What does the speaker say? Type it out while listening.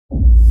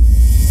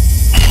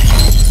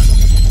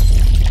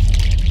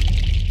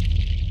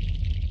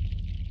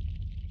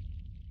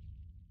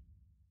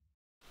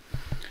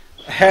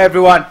Hey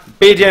everyone,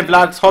 BDN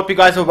Vlogs. Hope you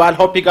guys are well,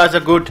 hope you guys are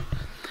good.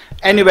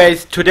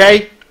 Anyways,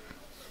 today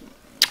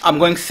I'm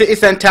going city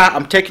centre.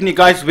 I'm taking you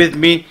guys with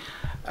me.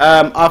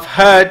 I've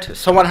heard,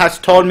 someone has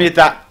told me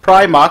that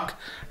Primark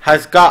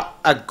has got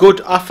a good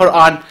offer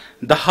on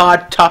the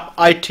hard top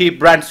IT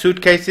brand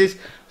suitcases.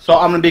 So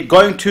I'm going to be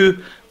going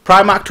to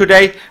Primark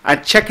today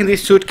and checking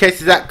these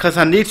suitcases out because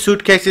I need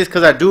suitcases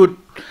because I do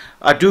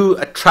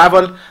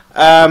travel.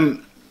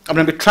 I'm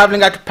going to be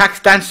traveling out to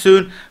Pakistan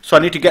soon, so I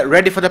need to get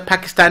ready for the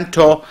Pakistan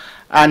tour,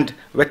 and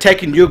we're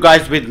taking you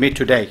guys with me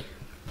today.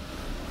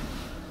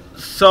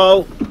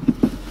 So,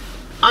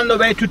 on the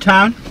way to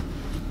town,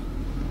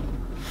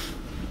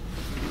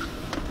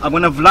 I'm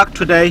going to vlog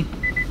today.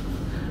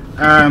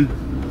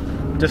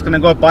 Just going to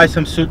go buy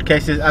some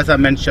suitcases as I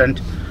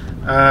mentioned.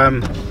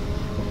 I'm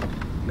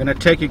going to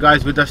take you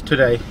guys with us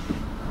today.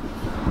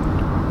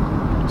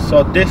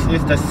 So this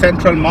is the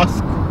Central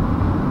Mosque.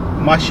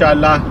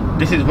 Mashallah,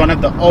 this is one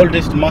of the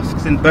oldest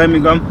mosques in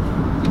Birmingham.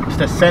 It's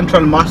the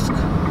Central Mosque.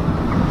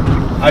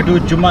 I do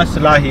Jummah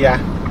Salah here.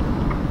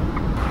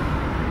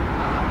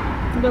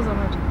 It doesn't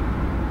matter.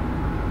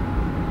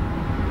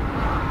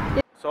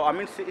 So I'm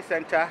in city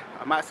centre.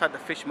 I'm outside the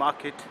fish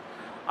market.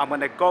 I'm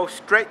going to go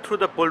straight through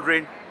the bull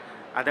ring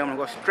and then I'm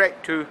going to go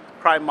straight to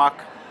Primark.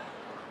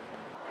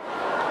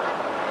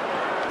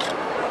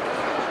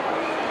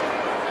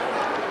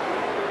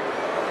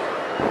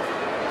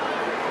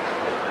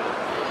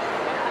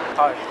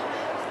 Hi.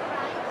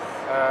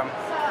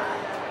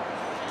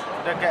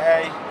 Should I get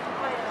a,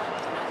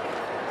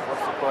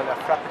 what's it called, a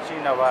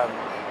frappuccino,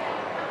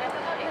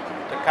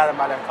 the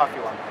caramel and coffee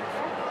one,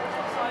 please.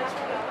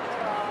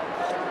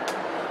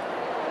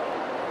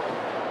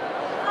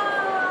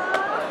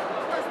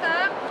 What's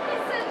that?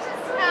 It's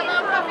just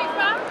caramel coffee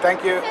from. Thank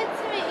you. Said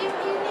to me, you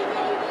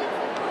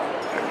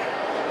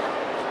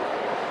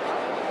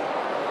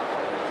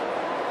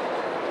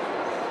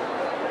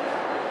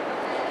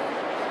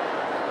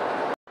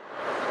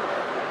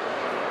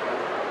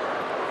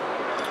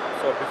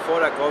So before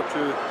I go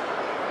to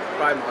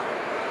Primark,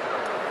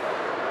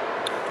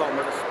 I thought I'm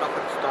going to stop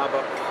at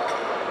Starbucks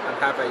and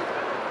have a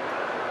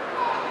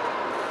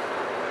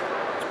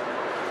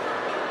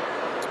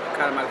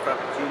caramel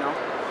frappuccino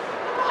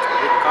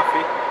with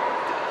coffee.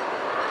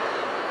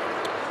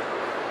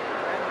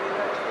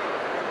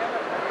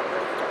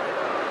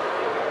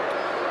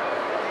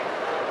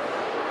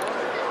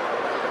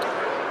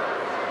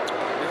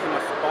 This is my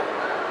spot.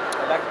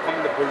 I like to come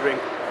in the bull ring,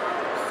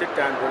 sit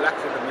down, relax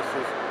with the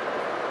missus,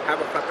 have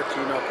a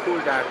frappuccino, cool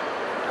down,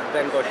 and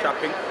then go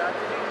shopping.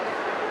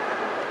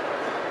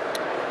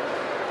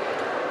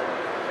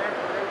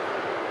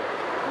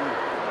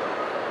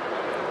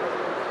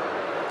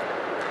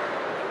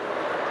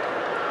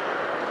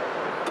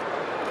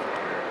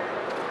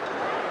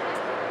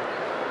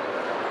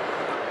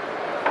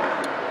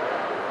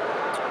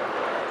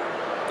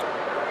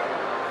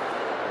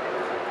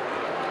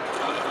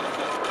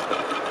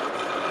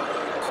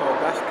 So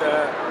that's the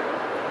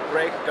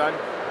break done.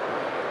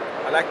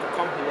 I like to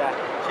come here,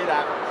 chill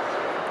out,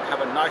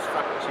 have a nice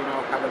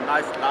frappuccino, have a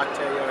nice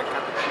latte or a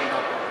cappuccino,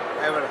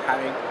 whatever I'm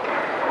having.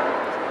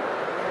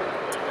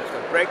 That's the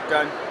break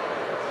done.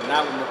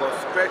 Now we're going to go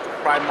straight to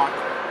Primark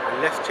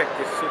and let's check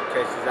these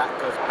suitcases out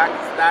because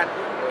Pakistan,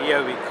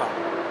 here we come.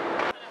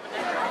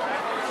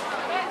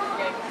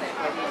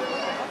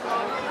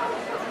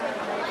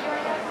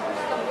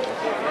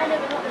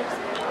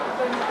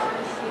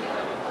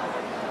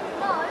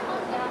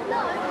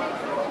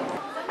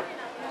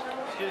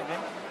 Excuse me.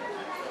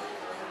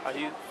 Are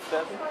you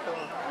serving?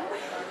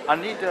 I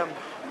need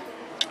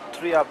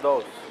 3 of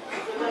those.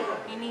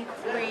 You need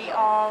 3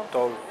 of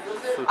Those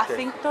suitcases. I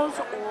think those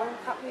are all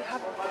that we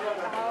have.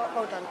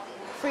 Hold on.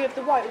 3 of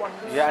the white ones.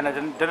 Yeah, and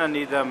I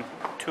need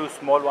 2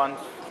 small ones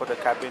for the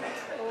cabin.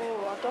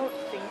 Oh, I don't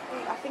think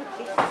I think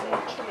this is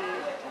literally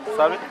all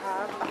Sorry? we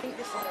have. I think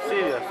this is all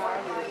Serious? we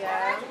have.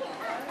 Yeah.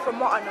 From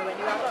what I know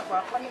anyway, I don't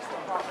work on this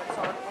department,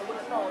 so I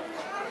wouldn't know.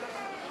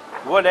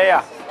 What are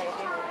you?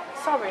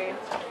 Sorry.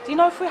 Do you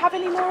know if we have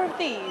any more of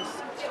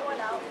these?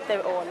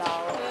 They're all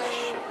out.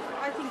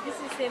 I think this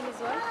is the same as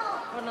well.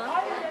 Or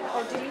not?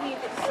 Oh, do you need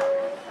this?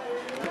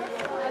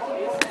 I think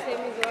this is the same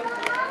as well.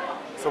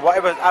 So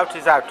whatever's out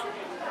is out.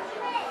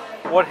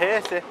 What here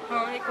is it?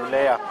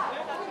 Leia.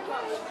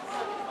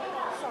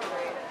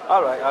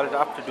 Alright, I'll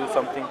have to do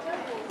something.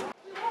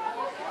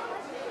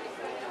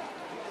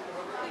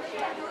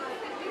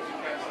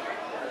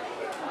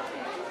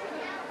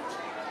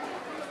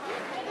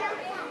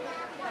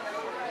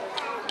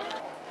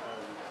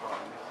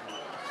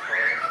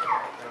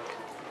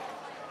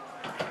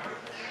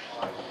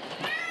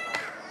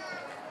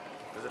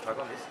 Does it tug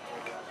on this?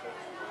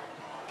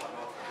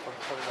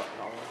 Probably not.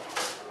 No.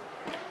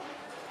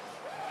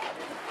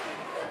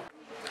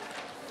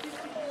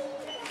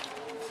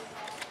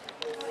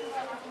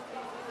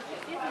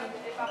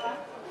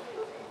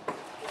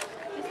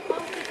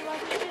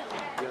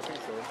 Yeah, I think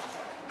so.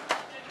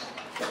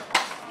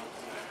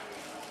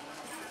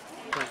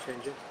 Can I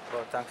change it?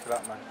 Well, thanks a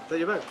lot, man. Is that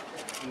your bag?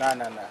 No.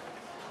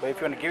 But if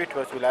you want to give it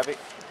to us, we'll have it.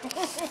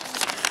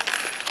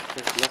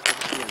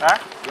 Huh?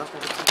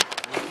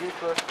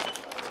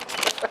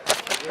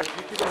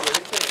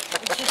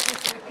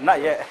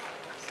 Not yet.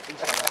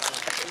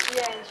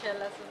 Yeah,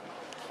 inshallah.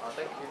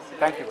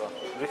 Thank you, bro.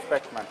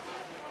 Respect, man.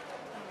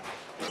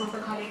 Also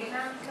colleague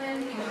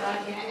announcement, in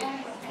Nadia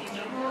S, please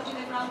report to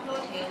the ground floor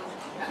till.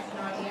 That's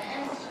Nadia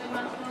S to the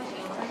ground floor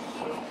till. Thank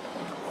you.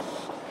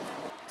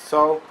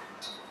 So,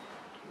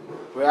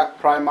 we're at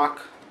Primark.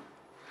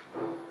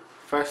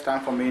 First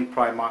time for me in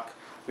Primark.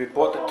 We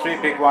bought the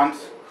 3 big ones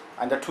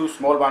and the 2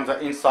 small ones are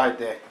inside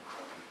there.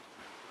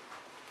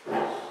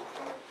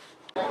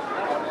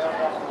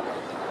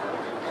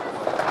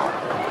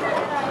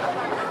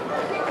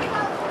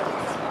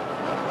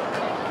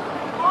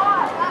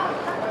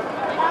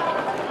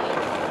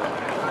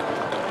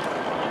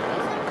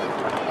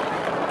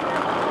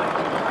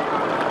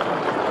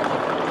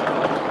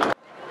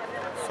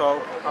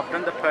 So I've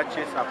done the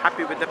purchase, I'm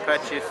happy with the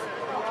purchase.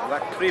 I've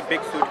got 3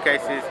 big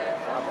suitcases.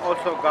 I've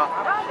also got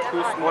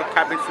 2 small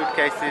cabin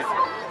suitcases.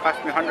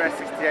 Cost me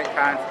 £168.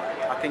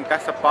 I think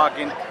that's a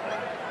bargain.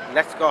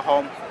 Let's go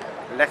home.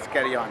 Let's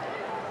carry on.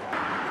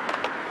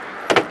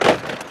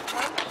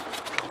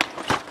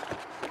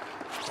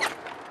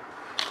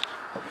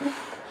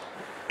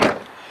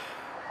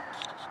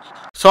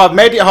 So I've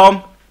made it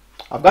home.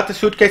 I've got the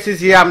suitcases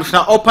here. I'm just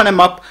gonna open them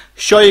up,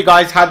 show you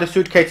guys how the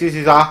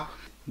suitcases are.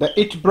 The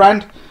It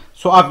brand.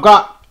 So I've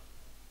got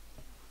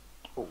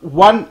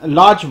 1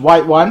 large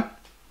white one,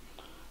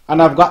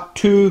 and I've got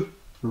 2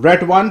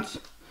 red ones,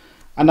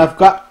 and I've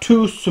got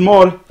 2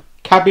 small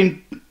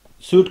cabin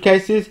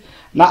suitcases.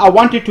 Now I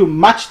wanted to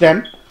match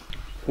them.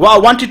 What I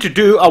wanted to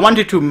do, I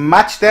wanted to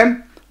match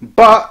them,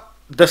 but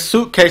the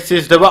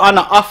suitcases, they were on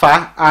an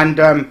offer and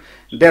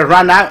they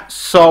ran out,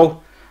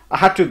 so I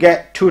had to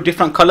get 2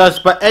 different colors.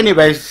 But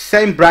anyways,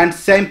 same brand,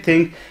 same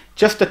thing,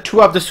 just the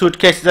 2 of the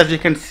suitcases. As you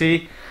can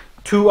see,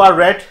 2 are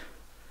red,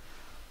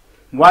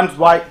 1's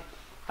white,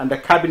 and the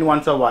cabin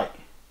ones are white.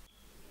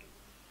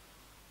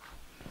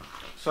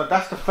 So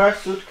that's the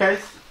first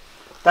suitcase.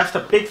 That's the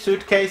big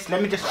suitcase.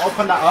 Let me just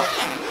open that up.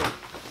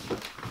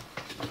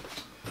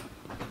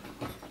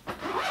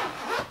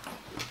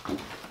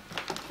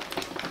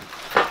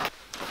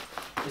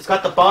 It's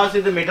got the bars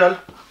in the middle,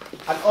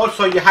 and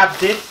also you have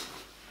this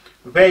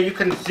where you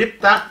can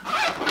zip that.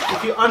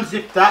 If you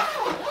unzip that,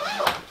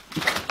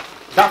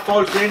 that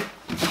folds in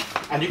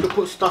and you can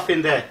put stuff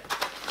in there.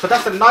 So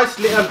that's a nice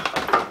little,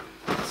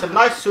 it's a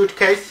nice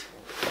suitcase.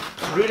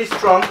 It's really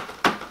strong.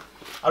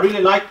 I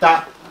really like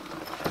that.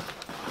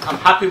 I'm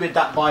happy with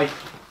that buy.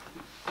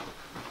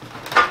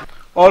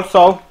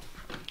 Also,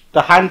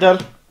 the handle,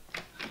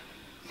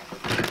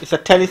 it's a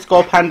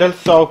telescope handle,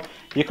 so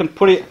you can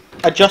put it,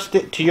 adjust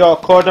it to your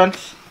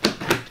accordance.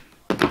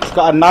 It's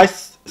got a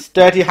nice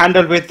sturdy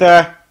handle with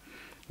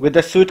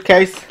the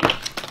suitcase.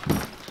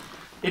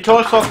 It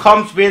also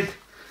comes with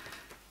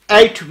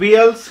 8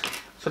 wheels,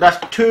 so that's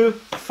 2,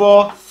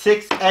 4,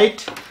 6,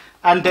 8,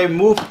 and they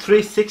move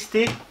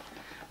 360,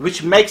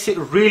 which makes it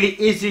really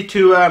easy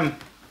to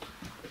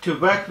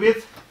work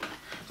with.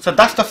 So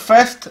that's the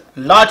first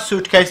large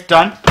suitcase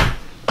done.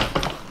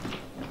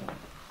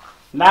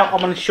 Now I'm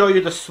going to show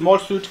you the small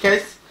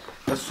suitcase,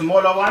 the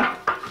smaller one.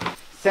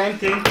 Same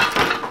thing.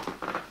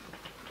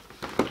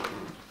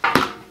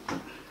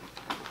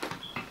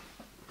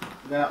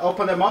 I'm going to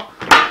open them up.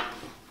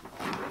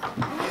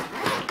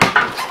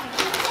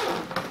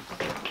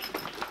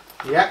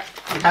 Yeah,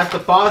 it has the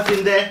bars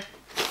in there.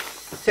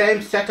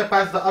 Same setup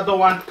as the other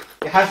one.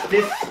 It has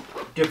this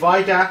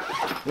divider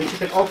which you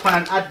can open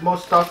and add more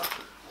stuff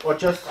or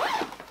just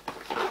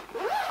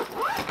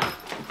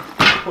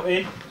put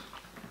in.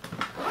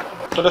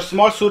 So the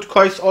small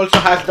suitcase also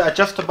has the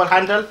adjustable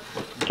handle,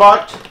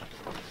 but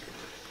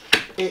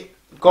it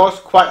goes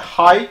quite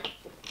high,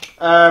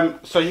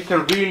 so you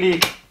can really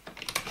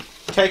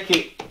take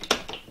it.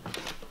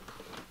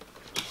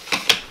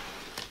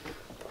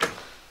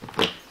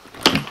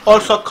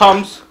 Also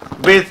comes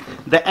with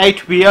the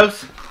 8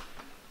 wheels.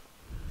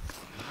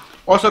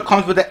 Also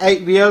comes with the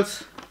 8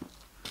 wheels.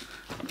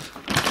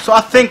 So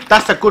I think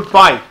that's a good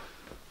buy.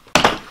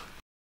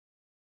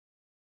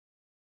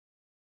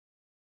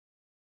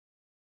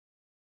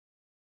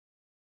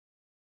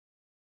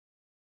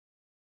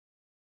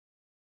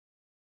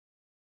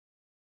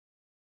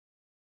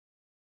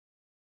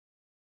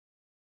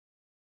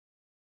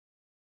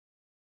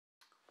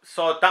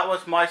 So that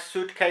was my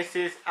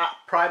suitcases at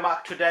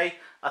Primark today.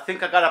 I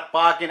think I got a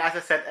bargain. As I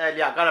said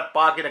earlier, I got a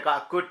bargain, I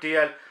got a good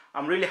deal.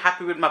 I'm really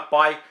happy with my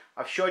buy.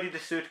 I've showed you the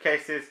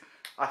suitcases.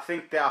 I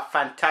think they are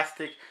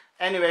fantastic.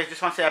 Anyways,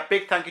 just want to say a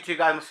big thank you to you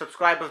guys, my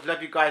subscribers.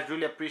 Love you guys,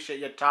 really appreciate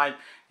your time.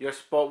 Your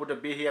support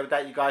wouldn't be here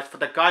without you guys. For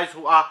the guys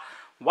who are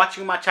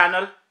watching my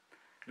channel,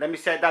 let me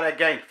say that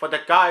again. For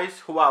the guys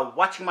who are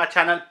watching my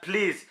channel,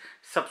 please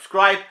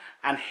subscribe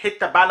and hit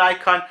the bell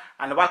icon,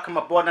 and welcome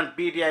aboard on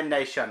BDN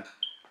Nation.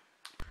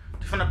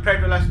 Just want to pray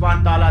to Allah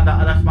subhanahu wa ta'ala that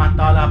Allah subhanahu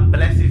wa ta'ala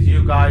blesses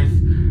you guys,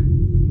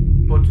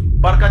 puts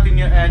barakat in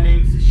your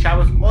earnings,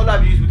 showers all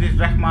of you with his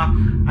rahmah,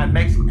 and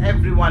makes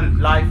everyone's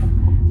life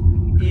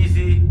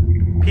easy,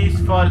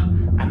 peaceful,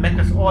 and make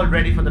us all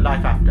ready for the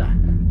life after.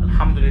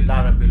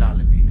 Alhamdulillah Rabbil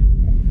Alamin.